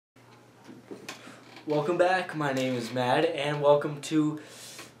Welcome back, my name is Mad, and welcome to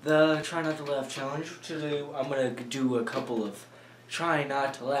the Try Not to Laugh challenge. Today I'm going to do a couple of try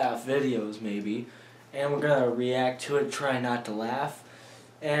not to laugh videos maybe, and we're going to react to it, try not to laugh.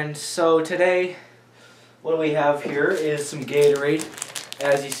 And so today, what we have here is some Gatorade.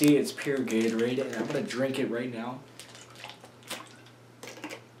 As you see, it's pure Gatorade, and I'm going to drink it right now.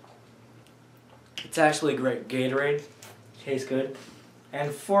 It's actually great. Gatorade tastes good.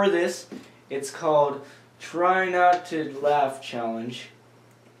 And for this, it's called Try Not to Laugh Challenge.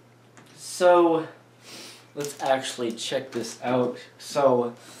 So, let's actually check this out.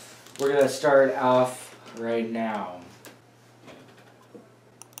 So, we're going to start off right now.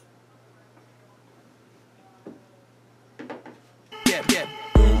 Get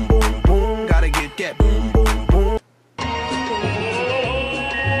boom boom boom, gotta get boom boom boom.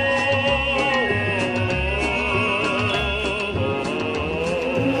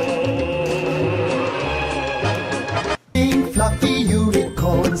 Pink fluffy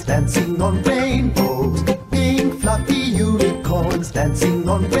unicorns dancing on rainbows. Pink fluffy unicorns dancing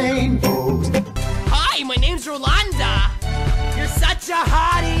on rainbows. Hi, my name's Rolanda. You're such a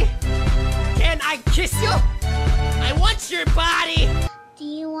hottie. Can I kiss you? I want your body. Do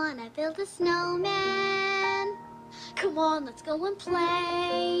you wanna build a snowman? Come on, let's go and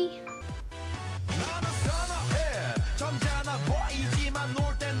play.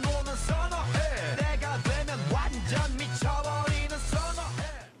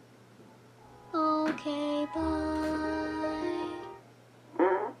 Okay, bye.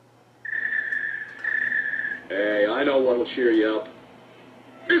 Hey, I know what'll cheer you up.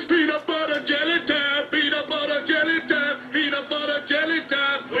 It's peanut butter jelly time, peanut butter jelly time, peanut butter jelly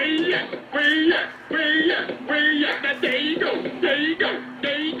time. Where you at? Now there you go, there you go,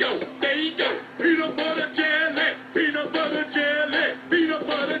 there you go, there you go. Peanut butter jelly, peanut butter jelly, peanut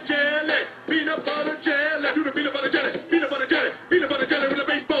butter jelly, peanut butter jelly. Do the peanut butter jelly, peanut butter jelly, peanut butter jelly with a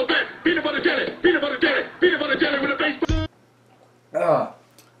baseball bat. Peanut butter jelly, peanut butter jelly, peanut butter jelly with a baseball.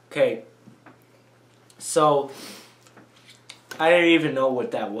 Okay. So, I didn't even know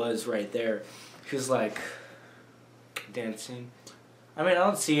what that was right there. She was like, dancing. I mean, I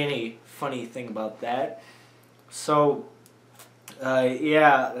don't see any funny thing about that. So,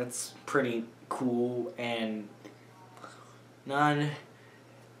 yeah, that's pretty cool and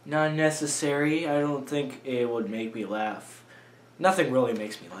non-necessary. I don't think it would make me laugh. Nothing really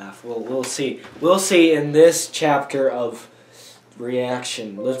makes me laugh. Well, we'll see. We'll see in this chapter of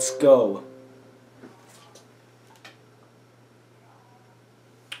reaction. Let's go.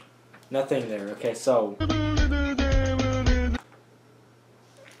 Nothing there. Okay, so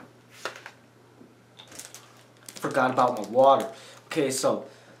forgot about my water. Okay, so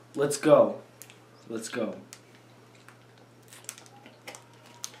let's go. Let's go.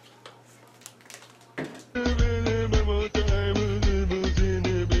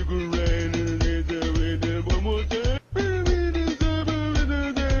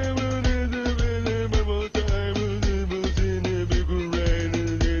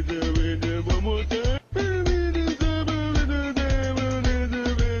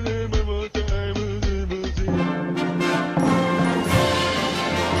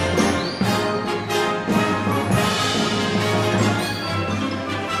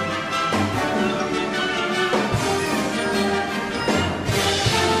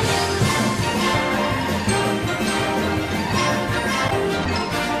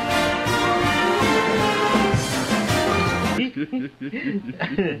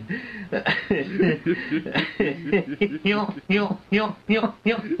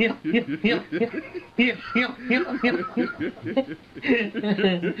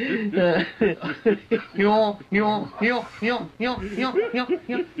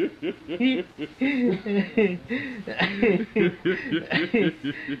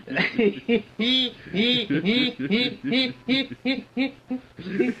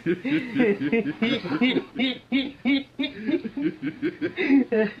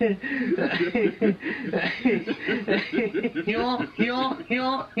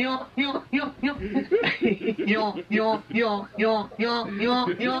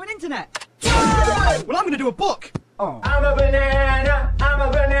 Do an internet. Well, I'm gonna do a book. Oh. I'm a banana, I'm a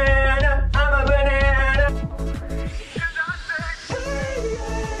banana, I'm a banana.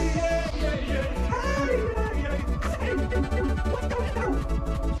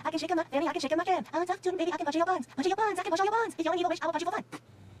 I can shake 'em up, Danny, I can shake 'em like him. I'm tough to baby, I can punch your buns. Punch your buns, I can punch all your buns. If you only evil wish, I will punch you for fun.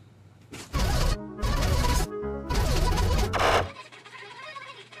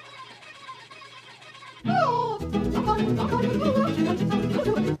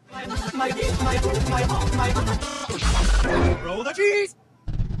 Roll the cheese.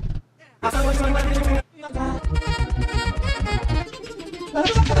 Ah,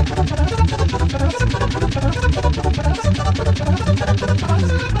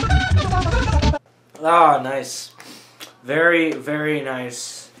 nice. Very, very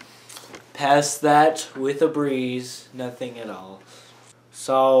nice. Past that with a breeze. Nothing at all.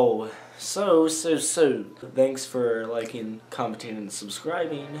 So. Thanks for liking, commenting, and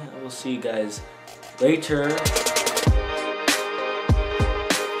subscribing. I will see you guys later.